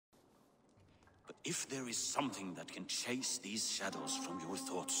If there is something that can chase these shadows from your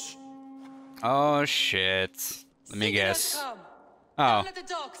thoughts. Oh shit. Let me guess. Come. Oh. Down at the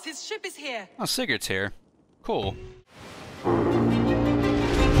docks, his ship is here. Oh, Sigurd's here. Cool.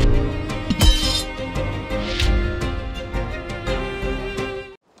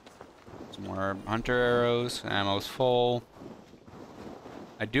 Some more hunter arrows. Ammo's full.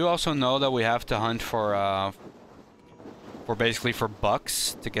 I do also know that we have to hunt for basically for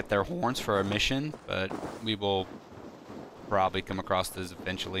bucks to get their horns for a mission, but we will probably come across this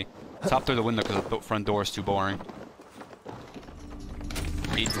eventually. Let's hop through the window because the front door is too boring.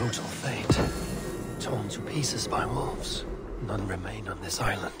 Brutal fate. Torn to pieces by wolves. None remain on this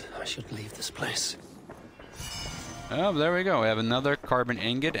island. I should leave this place. Oh, there we go. We have another carbon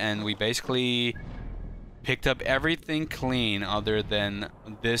ingot, and we basically picked up everything clean other than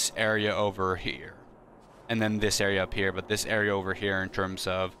this area over here. And then this area up here, but this area over here in terms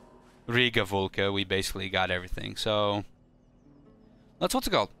of Rigavulka, we basically got everything. So, what's it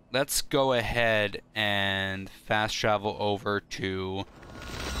called? Let's go ahead and fast travel over to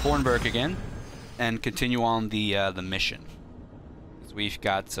Hornburg again and continue on the mission. Because we've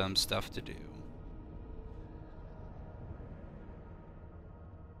got some stuff to do.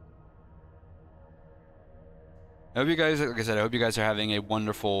 I hope you guys, like I said, I hope you guys are having a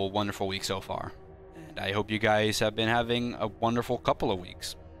wonderful, wonderful week so far. And I hope you guys have been having a wonderful couple of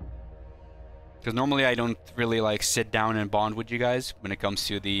weeks. Because normally I don't really like sit down and bond with you guys when it comes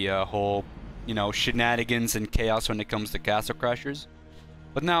to the whole, you know, shenanigans and chaos when it comes to Castle Crashers.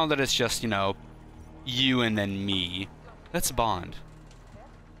 But now that it's just, you know, you and then me, let's bond.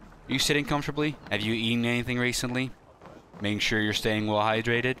 Are you sitting comfortably? Have you eaten anything recently? Making sure you're staying well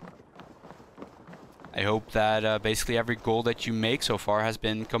hydrated? I hope that basically every goal that you make so far has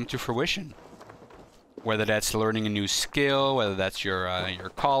been come to fruition. Whether that's learning a new skill, whether that's your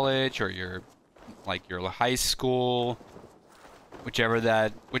college or your high school,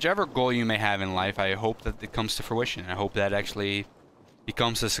 whichever goal you may have in life, I hope that it comes to fruition. I hope that actually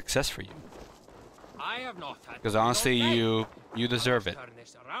becomes a success for you. Because honestly, you deserve it.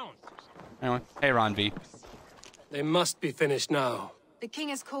 Anyway, hey Ranvi. They must be finished now. The king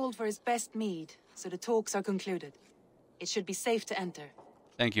has called for his best mead, so the talks are concluded. It should be safe to enter.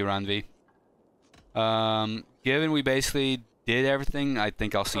 Thank you, Ranvi. Given we basically did everything, I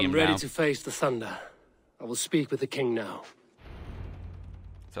think I'll see him now. I'm ready to face the thunder. I will speak with the king now.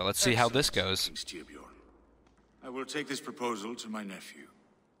 So let's see how this goes. I will take this proposal to my nephew.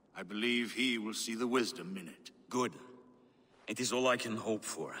 I believe he will see the wisdom in it. Good. It is all I can hope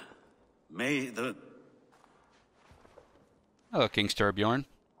for. May the... Hello, King Sturbjorn.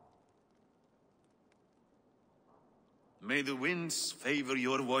 May the winds favor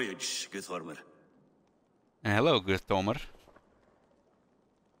your voyage, Guthormer. And hello, Guthormer.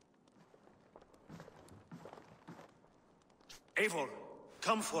 Eivor,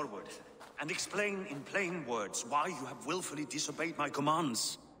 come forward and explain in plain words why you have willfully disobeyed my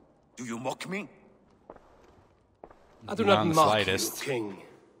commands. Do you mock me? I do not mock you, King.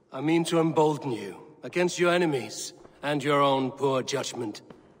 I mean to embolden you against your enemies and your own poor judgment.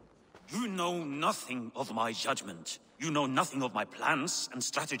 You know nothing of my judgment. You know nothing of my plans and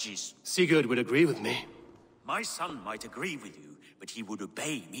strategies. Sigurd would agree with me. My son might agree with you, but he would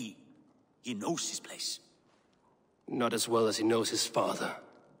obey me. He knows his place. Not as well as he knows his father.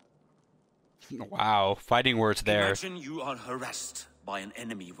 Wow, fighting words there. Imagine you are harassed by an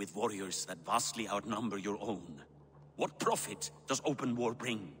enemy with warriors that vastly outnumber your own. What profit does open war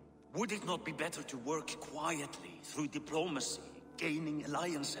bring? Would it not be better to work quietly through diplomacy, gaining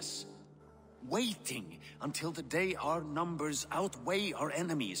alliances? Waiting until the day our numbers outweigh our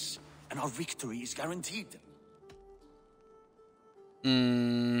enemies and our victory is guaranteed.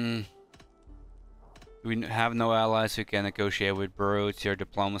 We have no allies who can negotiate with brutes. Your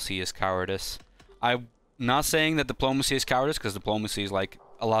diplomacy is cowardice. I'm not saying that diplomacy is cowardice, because diplomacy is like,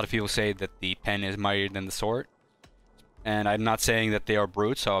 a lot of people say that the pen is mightier than the sword. And I'm not saying that they are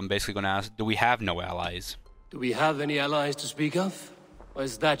brutes, so I'm basically going to ask, do we have no allies? Do we have any allies to speak of? Or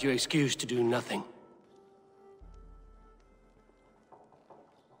is that your excuse to do nothing?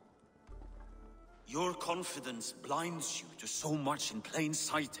 Your confidence blinds you to so much in plain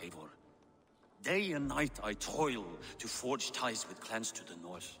sight, Eivor. Day and night I toil to forge ties with clans to the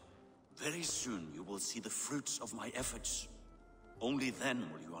north. Very soon you will see the fruits of my efforts. Only then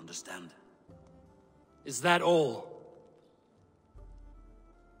will you understand. Is that all?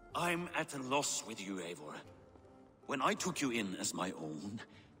 I'm at a loss with you, Eivor. When I took you in as my own,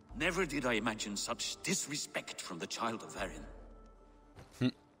 never did I imagine such disrespect from the child of Varin.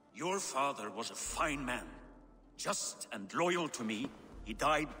 Your father was a fine man. Just and loyal to me, he He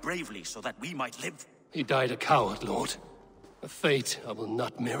died bravely so that we might live. He died a coward, Lord. A fate I will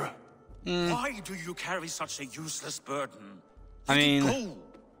not mirror. Why do you carry such a useless burden? I mean... Go.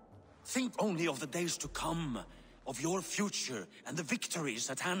 Think only of the days to come, of your future and the victories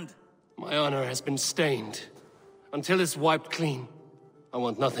at hand. My honor has been stained. Until it's wiped clean, I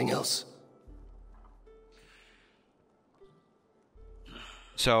want nothing else.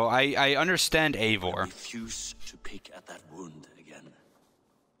 So, I understand Eivor. I refuse to pick at that wound again.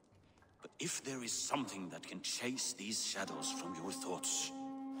 But if there is something that can chase these shadows from your thoughts...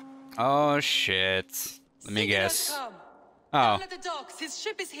 Oh, shit. Let me guess. Oh. Down at the docks. His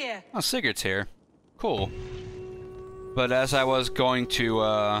ship is here. Oh, Sigurd's here. Cool. But as I was going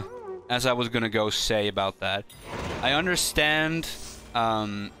to, go say about that, I understand,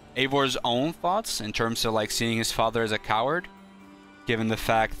 Eivor's own thoughts in terms of, like, seeing his father as a coward, given the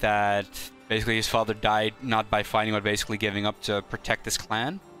fact that basically his father died not by fighting, but basically giving up to protect his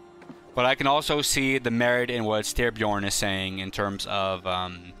clan. But I can also see the merit in what Styrbjorn is saying in terms of,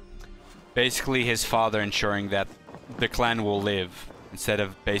 basically his father ensuring that the clan will live instead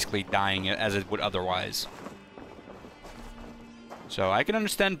of basically dying as it would otherwise. So I can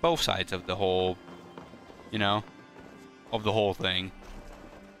understand both sides of the whole, you know, of the whole thing.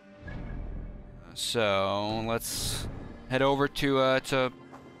 So let's head over to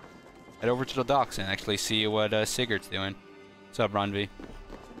the docks and actually see what Sigurd's doing. What's up, Ranvi?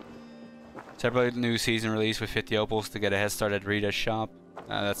 Separate new season release with 50 opals to get a head start at Rita's shop.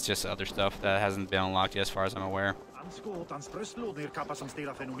 That's just other stuff that hasn't been unlocked yet, as far as I'm aware.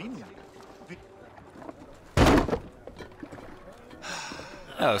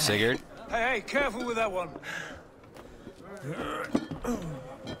 Hello, Sigurd. Hey, careful with that one.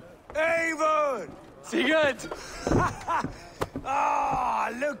 Eivor! Sigurd!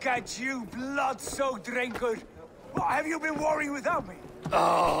 Ah, look at you, blood-soaked Drengr. What have you been worrying without me?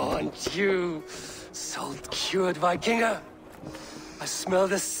 Oh, and you, salt-cured Vikinger. I smell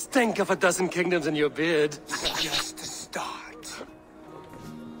the stink of a dozen kingdoms in your beard. Just the start.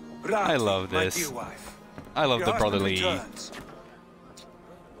 I love this. My dear wife, I love the brotherly. returns,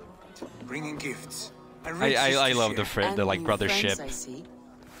 bringing gifts and riches I to love share. the like brothership. I see.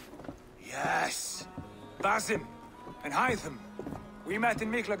 Yes, Basim and Hytham. We met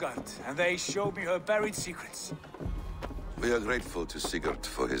in Miklagard, and they showed me her buried secrets. We are grateful to Sigurd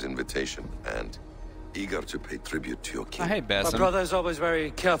for his invitation, and eager to pay tribute to your king. I hate My Basim. brother is always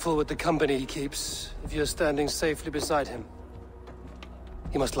very careful with the company he keeps. If you're standing safely beside him,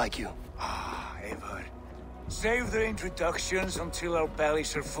 he must like you. Ah, Eivor. Save the introductions until our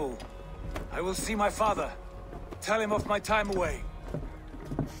bellies are full. I will see my father. Tell him of my time away.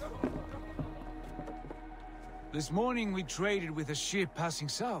 This morning we traded with a ship passing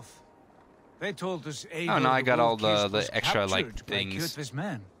south. They told us Eivor Oh no, I got all the was extra like captured by things. Kjotve's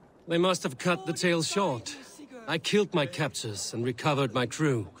men. They must have cut the tale short. I killed my captors and recovered my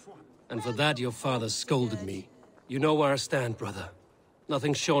crew. And for that your father scolded me. You know where I stand, brother.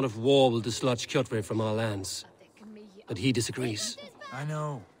 Nothing short of war will dislodge Kjotve from our lands. But he disagrees. I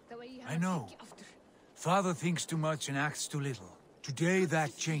know. I know. Father thinks too much and acts too little. Today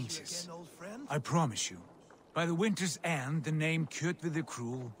that changes. I promise you. By the winter's end, the name Kjotve the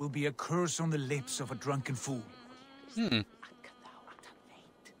Cruel will be a curse on the lips of a drunken fool.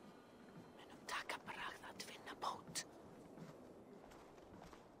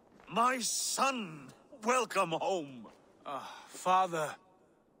 My son, welcome home. Father.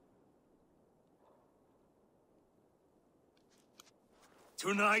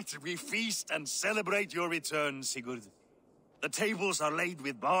 Tonight we feast and celebrate your return, Sigurd. The tables are laid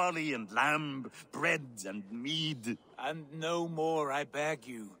with barley and lamb, bread and mead. And no more, I beg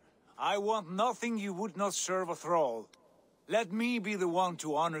you. I want nothing you would not serve a thrall. Let me be the one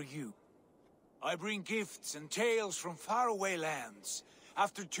to honor you. I bring gifts and tales from faraway lands.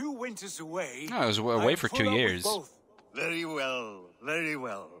 After 2 winters away... I was away for 2 years. Very well, very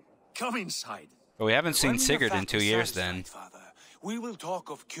well. Come inside. But we haven't seen When we Sigurd are in 2 fatly years satisfied, then. Father, we will talk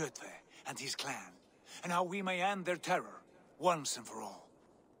of Kjotve and his clan, and how we may end their terror, once and for all.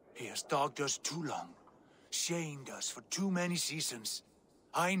 He has dogged us too long, shamed us for too many seasons.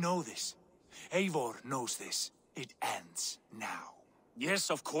 I know this. Eivor knows this. It ends now.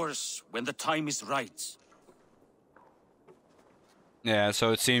 Yes, of course, when the time is right. Yeah,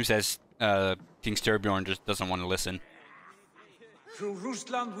 so it seems as King Styrbjorn just doesn't want to listen. Through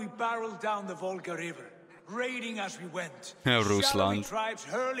Rusland we barreled down the Volga River, raiding as we went. Rusland. Shadowy tribes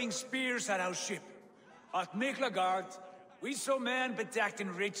hurling spears at our ship. At Miklagard, we saw men bedecked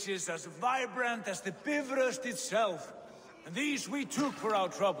in riches as vibrant as the Bifrost itself. And these we took for our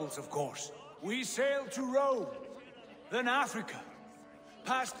troubles, of course. We sailed to Rome, then Africa,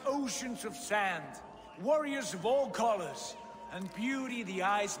 past oceans of sand, warriors of all colors, and beauty the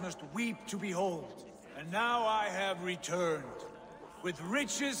eyes must weep to behold. And now I have returned, with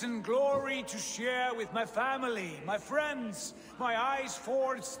riches and glory to share with my family, my friends, my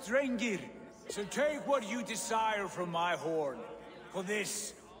eyes-forged Drengr. So take what you desire from my horn, for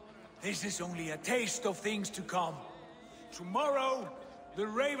this is only a taste of things to come. Tomorrow, the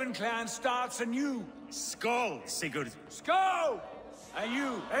Raven clan starts anew. Skull, Sigurd. Skull! And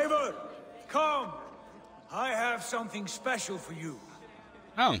you, Eivor, come. I have something special for you.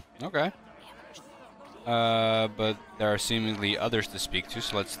 Oh, okay. But there are seemingly others to speak to,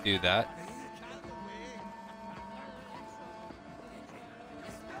 so let's do that.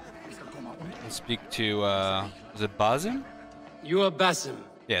 Let's speak to, is it Basim? You are Basim,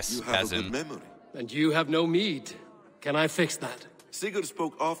 Yes, You have a good Basim. memory. and you have no mead. Can I fix that? Sigurd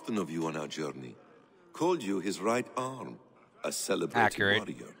spoke often of you on our journey. Called you his right arm, a celebrated Accurate.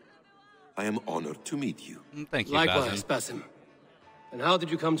 warrior. I am honored to meet you. Thank you, Likewise, Basim. Basim. And how did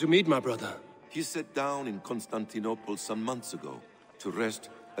you come to meet my brother? He sat down in Constantinople some months ago to rest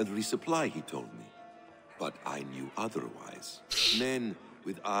and resupply, he told me. But I knew otherwise. Men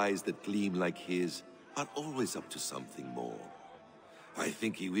with eyes that gleam like his are always up to something more. I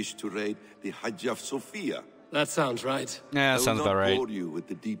think he wished to raid the Hagia Sophia. That sounds right. Yeah, that sounds about I will right. not bore you with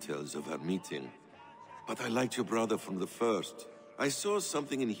the details of our meeting. But I liked your brother from the first. I saw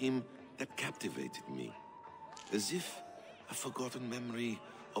something in him that captivated me. As if a forgotten memory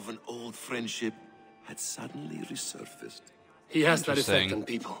of an old friendship had suddenly resurfaced. He has that effect Interesting. on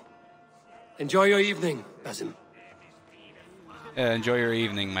people. Enjoy your evening, Basim. Enjoy your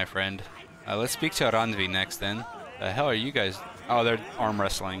evening, my friend. Let's speak to Randvi next, then. The hell are you guys? Oh, they're arm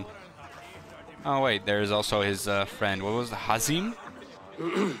wrestling. Oh, wait, there's also his friend. What was it? Hazim?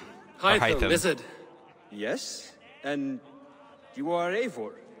 Hi, Hytham. Lizard. Yes? And you are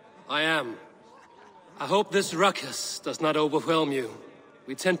Eivor? I am. I hope this ruckus does not overwhelm you.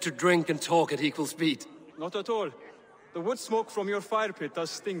 We tend to drink and talk at equal speed. Not at all. The wood smoke from your fire pit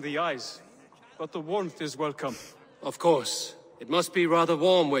does sting the eyes, but the warmth is welcome. Of course. It must be rather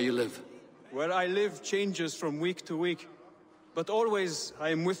warm where you live. Where I live changes from week to week, but always I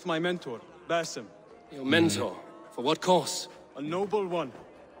am with my mentor, Basim. Your mentor. For what cause? A noble one.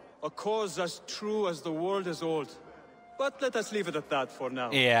 A cause as true as the world is old. But let us leave it at that for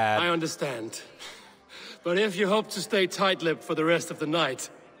now. I Yeah, understand. But if you hope to stay tight-lipped for the rest of the night,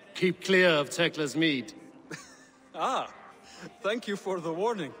 keep clear of Tekla's mead. Ah, thank you for the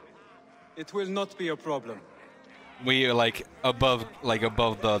warning. It will not be a problem. we above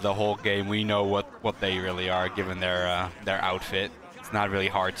the whole game. We know what they really are, given their outfit. It's not really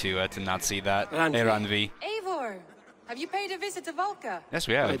hard to not see that. Randvi. Hey, Randvi. Eivor, have you paid a visit to Valka? Yes,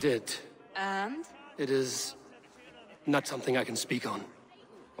 we have. I did. And? It is not something I can speak on,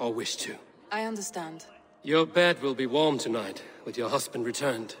 or wish to. I understand. Your bed will be warm tonight, with your husband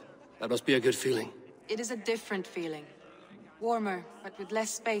returned. That must be a good feeling. It is a different feeling. Warmer, but with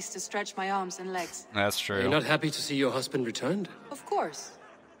less space to stretch my arms and legs. That's Are you true. not happy to see your husband returned? Of course.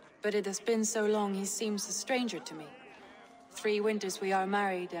 But it has been so long he seems a stranger to me. 3 winters we are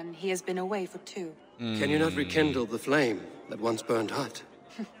married, and he has been away for 2. Can you not rekindle the flame that once burned hot?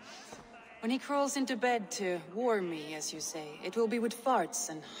 When he crawls into bed to warm me, as you say, it will be with farts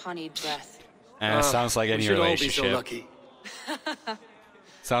and honeyed breath. It sounds like We any should all be relationship. so lucky.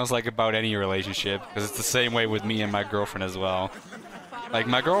 Sounds like about any relationship, because it's the same way with me and my girlfriend as well. Like,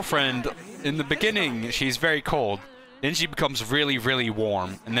 my girlfriend, in the beginning, she's very cold. Then she becomes really, really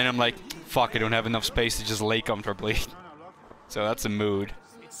warm. And then I'm like, fuck, I don't have enough space to just lay comfortably. So that's a mood.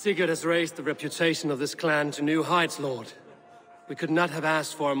 Sigurd has raised the reputation of this clan to new heights, Lord. We could not have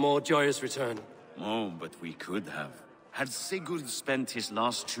asked for a more joyous return. Oh, but we could have. Had Sigurd spent his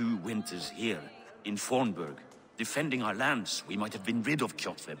last 2 winters here, in Fornburg, defending our lands, we might have been rid of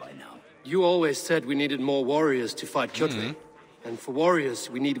Kjotve by now. You always said we needed more warriors to fight Kjotve. And for warriors,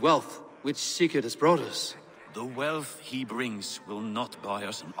 we need wealth, which Sigurd has brought us. The wealth he brings will not buy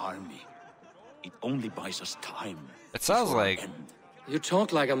us an army. It only buys us time. It sounds before our like- end. You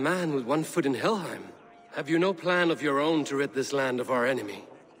talk like a man with one foot in Helheim. Have you no plan of your own to rid this land of our enemy?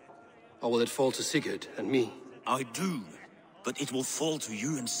 Or will it fall to Sigurd and me? I do, but it will fall to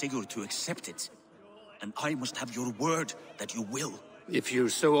you and Sigurd to accept it. And I must have your word that you will. If you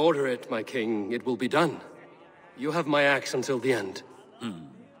so order it, my king, it will be done. You have my axe until the end.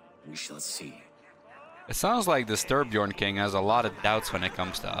 We shall see. It sounds like the Sturbjorn King has a lot of doubts when it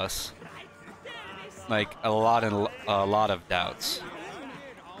comes to us. Like, a lot of doubts.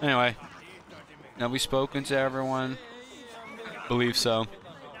 Anyway, have we spoken to everyone? Believe so.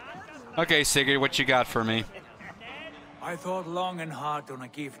 Okay, Sigurd, what you got for me? I thought long and hard on a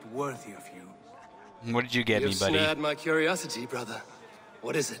gift worthy of you. What did you get me, buddy? You've snared my curiosity, brother.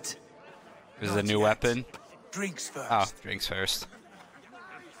 What is it? This is a new weapon. Drinks first. Oh, drinks first.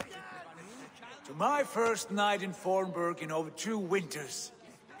 To my first night in Fornburg in over 2 winters.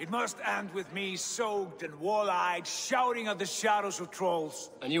 It must end with me soaked and wall-eyed, shouting at the shadows of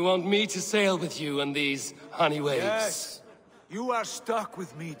trolls. And you want me to sail with you on these honey waves? Yes. You are stuck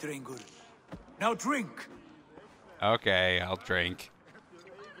with me, Drengr. Now drink. Okay, I'll drink.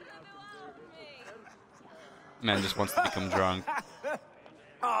 Man just wants to become drunk.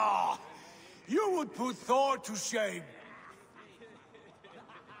 Ah, you would put Thor to shame.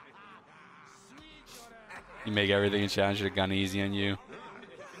 You make everything a challenge, the gun easy on you.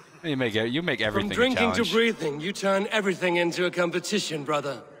 You make everything From drinking a challenge. to breathing, you turn everything into a competition,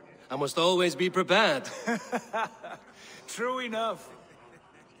 brother. I must always be prepared. True enough.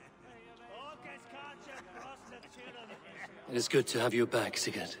 It is good to have you back,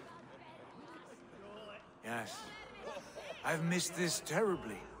 Sigurd. Yes. I've missed this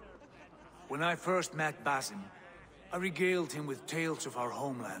terribly. When I first met Basim, I regaled him with tales of our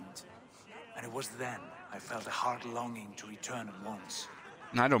homeland. And it was then I felt a heart longing to return at once.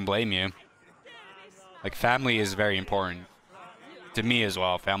 I don't blame you. Like, family is very important. To me as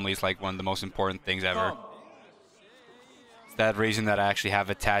well. Family is like one of the most important things ever. It's that reason that I actually have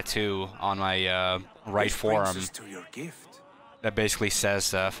a tattoo on my right forearm To your gift. that basically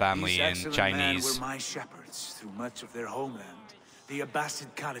says family in These excellent Chinese. men were my shepherds through much of their homeland, the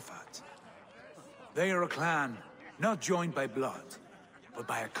Abbasid Caliphate. They are a clan, not joined by blood, but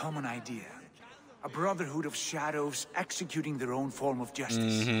by a common idea. A brotherhood of shadows executing their own form of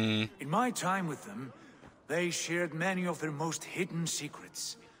justice. In my time with them, they shared many of their most hidden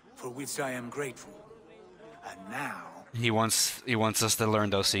secrets, for which I am grateful. And now... He wants us to learn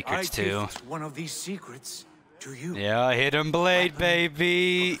those secrets I too. gift one of these secrets to you. Yeah, hidden blade,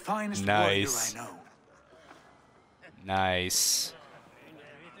 baby. The finest Nice. warrior I know. Nice.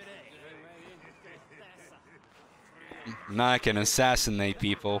 Now I can assassinate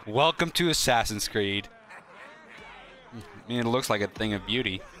people. Welcome to Assassin's Creed. I mean, it looks like a thing of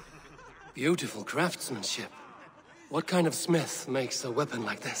beauty. Beautiful craftsmanship. What kind of smith makes a weapon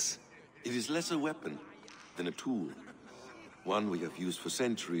like this? It is less a weapon than a tool. One we have used for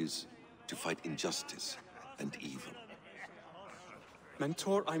centuries to fight injustice and evil.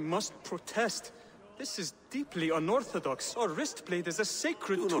 Mentor, I must protest. This is deeply unorthodox. Our wrist blade is a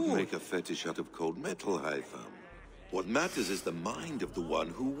sacred Do tool. not make a fetish out of cold metal, Haitham. What matters is the mind of the one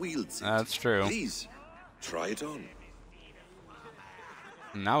who wields it. That's true. Please, try it on.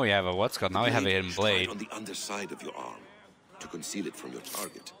 Now we have a what's called. Now we have a hidden Try blade. it on the underside of your arm to conceal it from your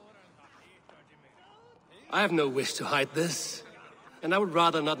target. I have no wish to hide this. And I would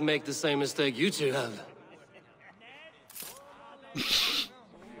rather not make the same mistake you two have.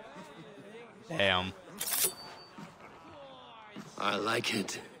 Damn. I like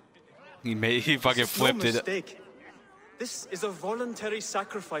it. He fucking flipped no it. mistake. This is a voluntary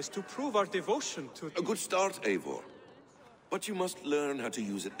sacrifice to prove our devotion to... A good start, Eivor. But you must learn how to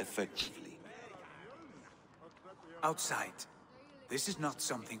use it effectively. Outside. This is not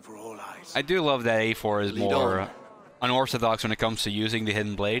something for all eyes. I do love that A4 is Lead more on. unorthodox when it comes to using the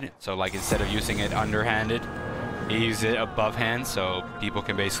hidden blade. So, like, instead of using it underhanded, he uses it above hand, so people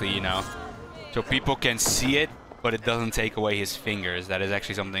can basically, you know, so people can see it, but it doesn't take away his fingers. That is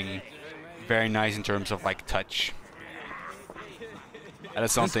actually something very nice in terms of, like, touch. That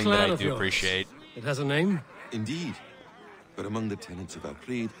is something This that clan I of do yours, appreciate. It has a name? Indeed. But among the tenets of our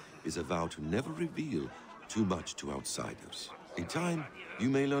creed is a vow to never reveal too much to outsiders. In time, you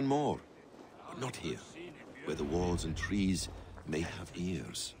may learn more, but not here, where the walls and trees may have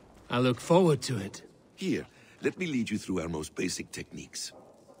ears. I look forward to it. Here, let me lead you through our most basic techniques.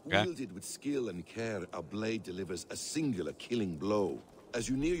 Okay. Wielded with skill and care, our blade delivers a singular killing blow. As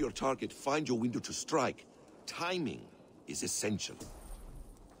you near your target, find your window to strike. Timing is essential.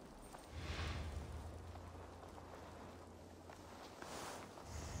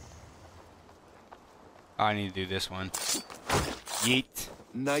 I need to do this one. Yeet.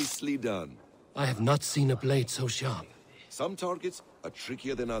 Nicely done. I have not seen a blade so sharp. Some targets are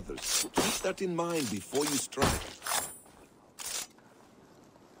trickier than others. Keep that in mind before you strike.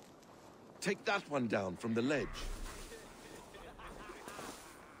 Take that one down from the ledge.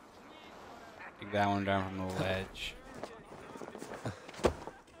 Take that one down from the ledge.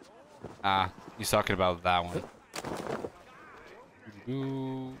 Ah, he's talking about that one.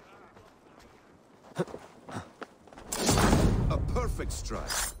 Ooh. A perfect strike.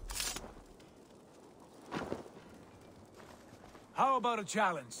 How about a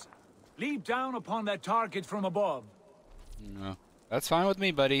challenge? Leap down upon that target from above. No. That's fine with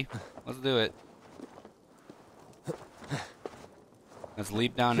me, buddy. Let's do it. Let's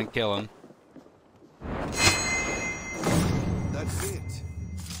leap down and kill him. That's it.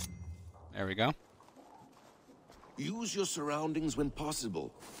 There we go. Use your surroundings when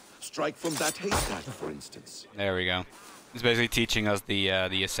possible. Strike from that haystack, for instance. There we go. He's basically teaching us the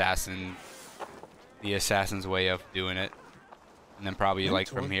assassin's way of doing it, and then probably like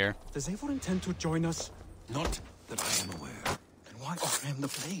from here. Does Eivor intend to join us? Not that I am aware. Then why offer him the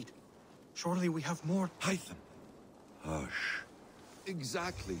blade? Surely we have more. Python. Hush.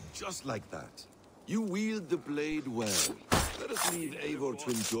 Exactly, just like that. You wield the blade well. Let us leave Eivor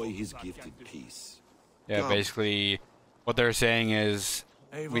to enjoy his gift in peace. Yeah, basically, what they're saying is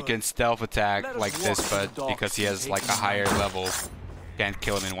we can stealth attack like this, but because he has like a higher level, can't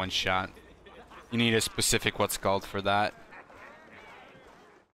kill him in one shot. You need a specific what's called for that.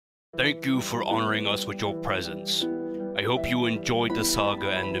 Thank you for honoring us with your presence. I hope you enjoyed the saga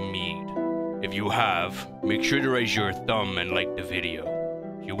and the mead. If you have, make sure to raise your thumb and like the video.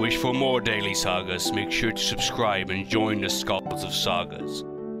 If you wish for more daily sagas, make sure to subscribe and join the Skalds of Sagas.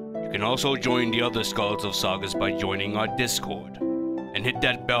 You can also join the other Skalds of Sagas by joining our Discord. And hit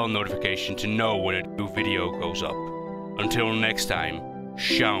that bell notification to know when a new video goes up. Until next time,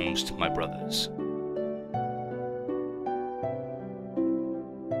 Schaumst, my brothers.